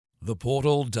The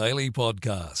Portal Daily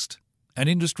Podcast. An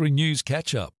industry news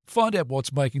catch-up. Find out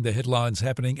what's making the headlines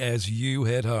happening as you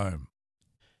head home.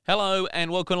 Hello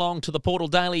and welcome along to the Portal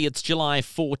Daily. It's July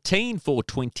 14 for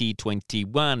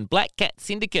 2021. Black Cat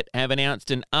Syndicate have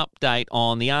announced an update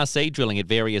on the RC drilling at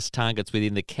various targets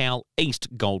within the Kal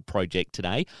East Gold Project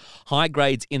today. High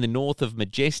grades in the north of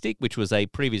Majestic, which was a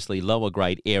previously lower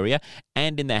grade area,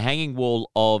 and in the hanging wall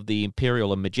of the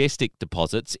Imperial and Majestic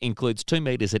deposits includes 2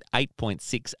 metres at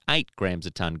 8.68 grams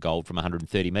a tonne gold from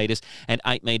 130 metres and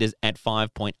 8 metres at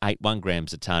 5.81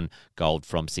 grams a tonne gold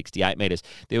from 68 metres.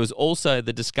 There was also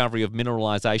the discovery of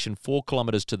mineralisation 4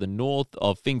 kilometres to the north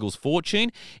of Fingal's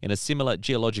Fortune in a similar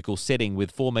geological setting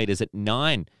with 4 metres at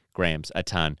 9 grams a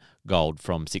tonne gold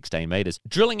from 16 metres.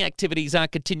 Drilling activities are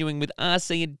continuing with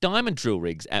RC and diamond drill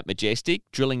rigs at Majestic.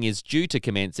 Drilling is due to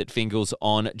commence at Fingal's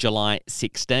on July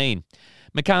 16.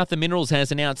 Macarthur Minerals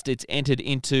has announced it's entered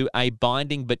into a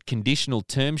binding but conditional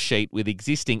term sheet with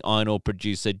existing iron ore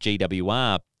producer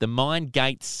GWR. The mine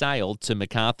gate sale to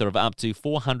Macarthur of up to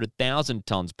 400,000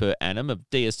 tonnes per annum of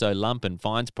DSO lump and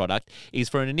fines product is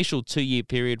for an initial 2-year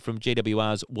period from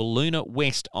GWR's Wiluna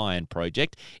West Iron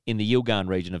Project in the Yilgarn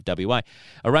region of WA.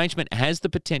 Arrangement has the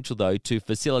potential, though, to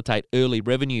facilitate early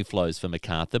revenue flows for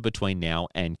Macarthur between now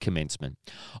and commencement.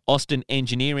 Austin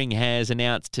Engineering has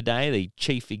announced today the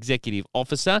Chief Executive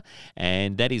Officer,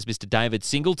 and that is Mr David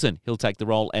Singleton. He'll take the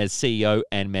role as CEO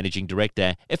and Managing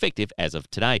Director, effective as of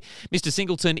today. Mr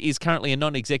Singleton is currently a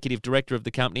non-executive director of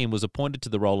the company and was appointed to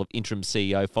the role of interim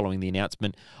CEO following the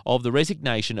announcement of the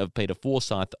resignation of Peter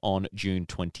Forsyth on June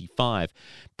 25.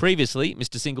 Previously,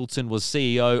 Mr Singleton was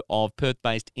CEO of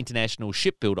Perth-based international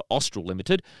shipbuilder Austral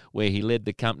Limited, where he led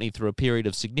the company through a period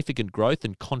of significant growth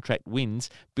and contract wins,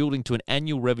 building to an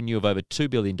annual revenue of over $2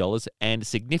 billion and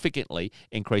significantly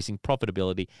increasing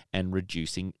profitability and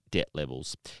reducing debt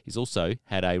levels. He's also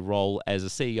had a role as a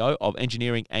CEO of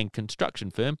engineering and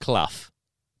construction firm Clough.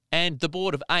 And the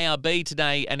board of ARB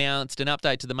today announced an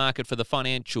update to the market for the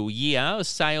financial year.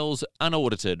 Sales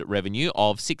unaudited revenue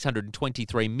of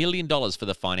 $623 million for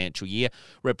the financial year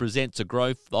represents a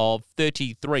growth of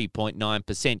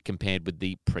 33.9% compared with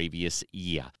the previous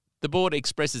year. The board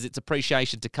expresses its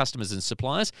appreciation to customers and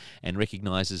suppliers and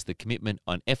recognises the commitment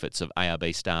and efforts of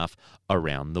ARB staff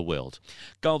around the world.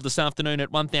 Gold this afternoon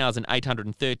at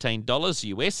 $1,813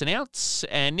 US an ounce,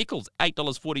 and nickel's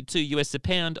 $8.42 US a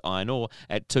pound, iron ore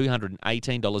at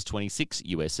 $218.26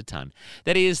 US a tonne.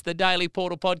 That is the Daily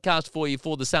Portal podcast for you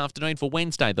for this afternoon for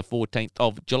Wednesday, the 14th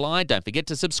of July. Don't forget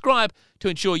to subscribe to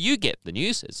ensure you get the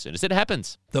news as soon as it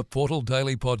happens. The Portal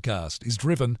Daily Podcast is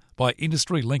driven by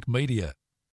Industry Link Media.